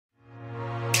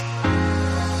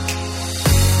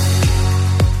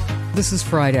this is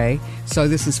Friday, so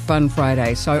this is Fun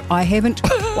Friday. So I haven't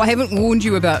warned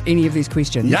you about any of these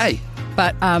questions. Yay.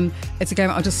 But it's a game.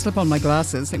 I'll just slip on my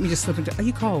glasses. Let me just slip into... Are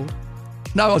you cold?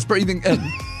 No, I was breathing in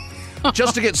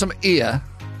just to get some air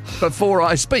before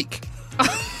I speak.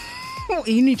 Well,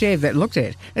 you need to have that looked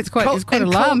at. It's quite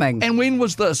alarming. Cold. And when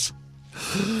was this?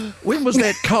 When was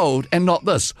that cold and not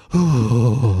this?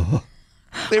 I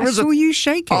saw you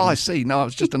shaking. Oh, I see. No,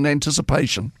 it's just an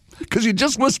anticipation. Because you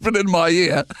just whispered in my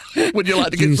ear, would you like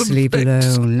to get you some sleep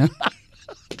fix? alone.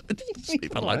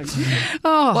 Sleep alone.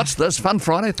 Oh. What's this? Fun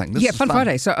Friday thing? This is Fun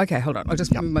Friday. So, okay, hold on. I'll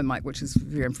just move my mic, which is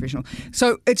very unprofessional.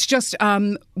 So it's just,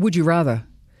 would you rather?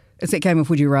 It's that game of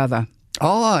would you rather.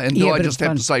 Oh, and do I just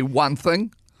have to say one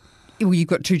thing? Well, you've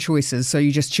got two choices, so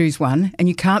you just choose one, and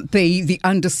you can't be the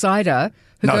undecider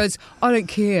who goes, I don't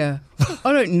care,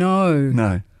 I don't know,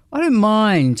 no, I don't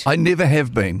mind. I never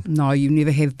have been. No, you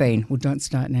never have been. Well, don't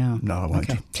start now. No, I won't.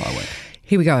 Okay. I won't.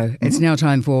 Here we go. It's now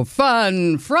time for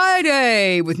Fun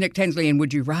Friday with Nick Tansley and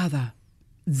Would You Rather,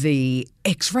 the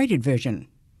X-rated version.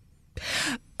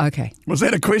 Okay. Was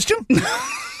that a question?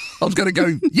 I was going to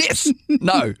go, yes,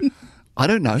 no, I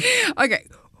don't know. Okay.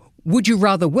 Would you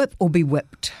rather whip or be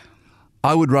whipped?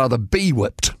 I would rather be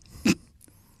whipped.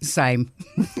 Same.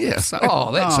 Yeah. That's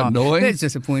annoying. That's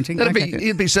disappointing.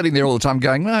 You'd be sitting there all the time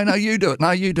going, no, you do it. No,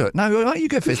 you do it. No, you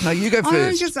go first. No, you go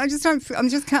first. I'm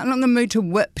just not in the mood to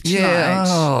whip tonight. Yeah.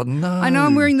 Oh, no. I know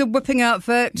I'm wearing the whipping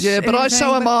outfit. Yeah, but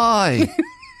so am I.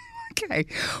 Okay.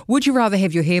 Would you rather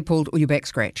have your hair pulled or your back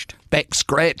scratched? Back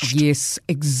scratched? Yes,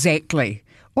 exactly.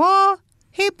 Well,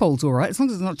 hair pull's all right, as long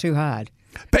as it's not too hard.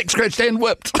 Back scratched and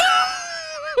whipped.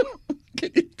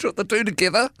 Can you put the two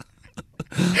together?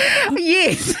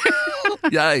 Yes.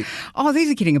 Yay. Oh, these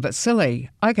are getting a bit silly.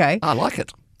 Okay. I like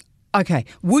it. Okay.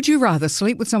 Would you rather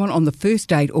sleep with someone on the first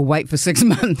date or wait for 6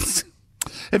 months?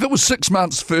 If it was 6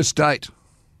 months first date,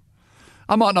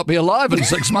 I might not be alive in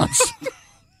 6 months.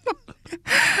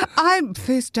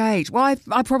 First date. Well,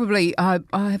 I probably, have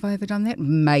I ever done that?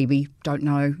 Maybe. Don't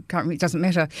know. Can't remember. It doesn't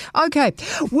matter. Okay.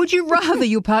 Would you rather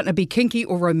your partner be kinky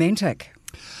or romantic?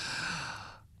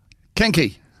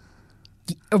 Kinky.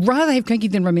 I'd rather have kinky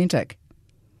than romantic.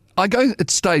 I go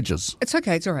at stages. It's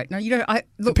okay. It's all right. No, you don't.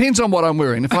 Look. Depends on what I'm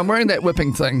wearing. If I'm wearing that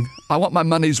whipping thing, I want my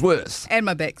money's worth. And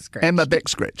my back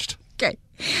scratched. Okay.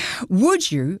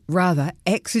 Would you rather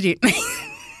accidentally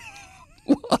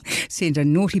send a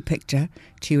naughty picture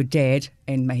to your dad,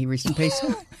 and may he rest in peace,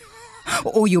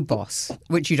 or your boss,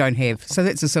 which you don't have? So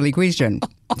that's a silly question.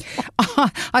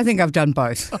 I think I've done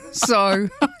both. So,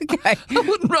 okay. I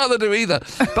wouldn't rather do either.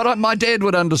 But my dad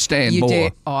would understand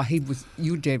more.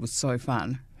 Your dad was so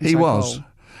fun. He was. Cool.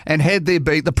 And had there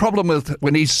been, the problem with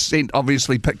when he sent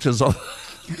obviously pictures of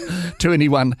to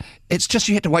anyone, it's just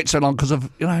you had to wait so long because of,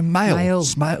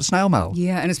 snail mail.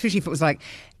 Yeah, and especially if it was like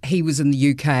he was in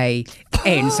the UK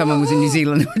and someone was in New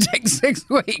Zealand, it would take 6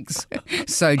 weeks.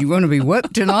 So do you want to be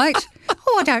whipped tonight?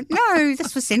 Oh, I don't know.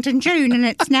 This was sent in June and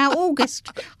it's now August.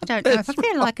 I don't know if I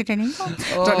feel like it anymore.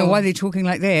 I don't know why they're talking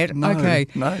like that. No, okay.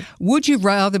 No. Would you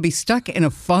rather be stuck in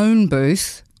a phone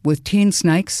booth with 10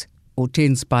 snakes or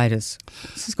 10 spiders?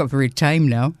 This has got very tame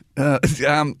now.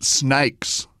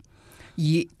 Snakes.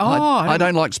 Yeah. I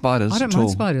don't like spiders. I don't at mind all.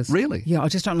 spiders. Really? Yeah, I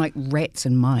just don't like rats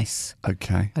and mice.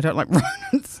 Okay. I don't like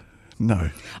rodents.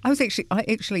 No. I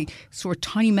actually saw a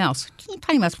tiny mouse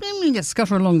just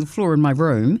scutter along the floor in my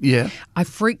room. Yeah. I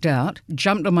freaked out,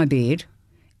 jumped on my bed,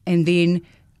 and then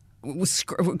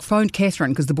phoned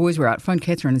Catherine because the boys were out. Phoned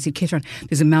Catherine and said, Catherine,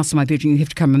 there's a mouse in my bedroom. You have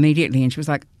to come immediately. And she was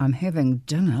like, I'm having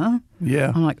dinner.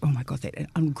 Yeah. I'm like, oh my God, that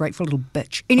ungrateful little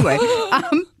bitch. Anyway,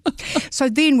 so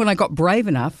then when I got brave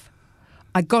enough,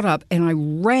 I got up and I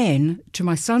ran to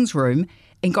my son's room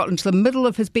and got into the middle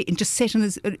of his bed and just sat in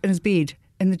his bed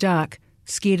in the dark,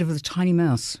 scared of the tiny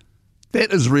mouse.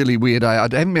 That is really weird. I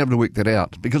haven't been able to work that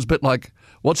out because a bit like,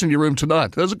 what's in your room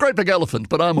tonight? There's a great big elephant,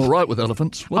 but I'm all right with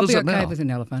elephants. What is it now? I'll be okay with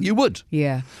an elephant. You would?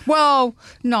 Yeah. Well,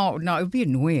 no, it would be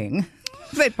annoying.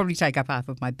 They'd probably take up half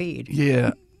of my bed.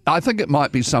 Yeah. I think it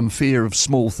might be some fear of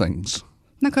small things.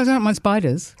 No, because I don't mind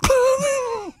spiders.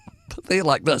 They're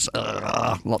like this,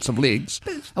 lots of legs.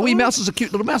 A wee mouse is a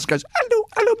cute little mouse. Goes,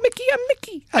 hello, Mickey, I'm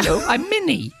Mickey. Hello, I'm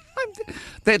Minnie.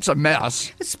 That's a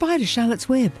mouse. A spider, Charlotte's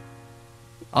Web.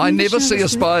 I never see a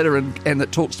spider and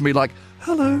it talks to me like,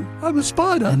 hello, I'm a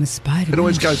spider. I'm a spider. It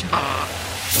always goes,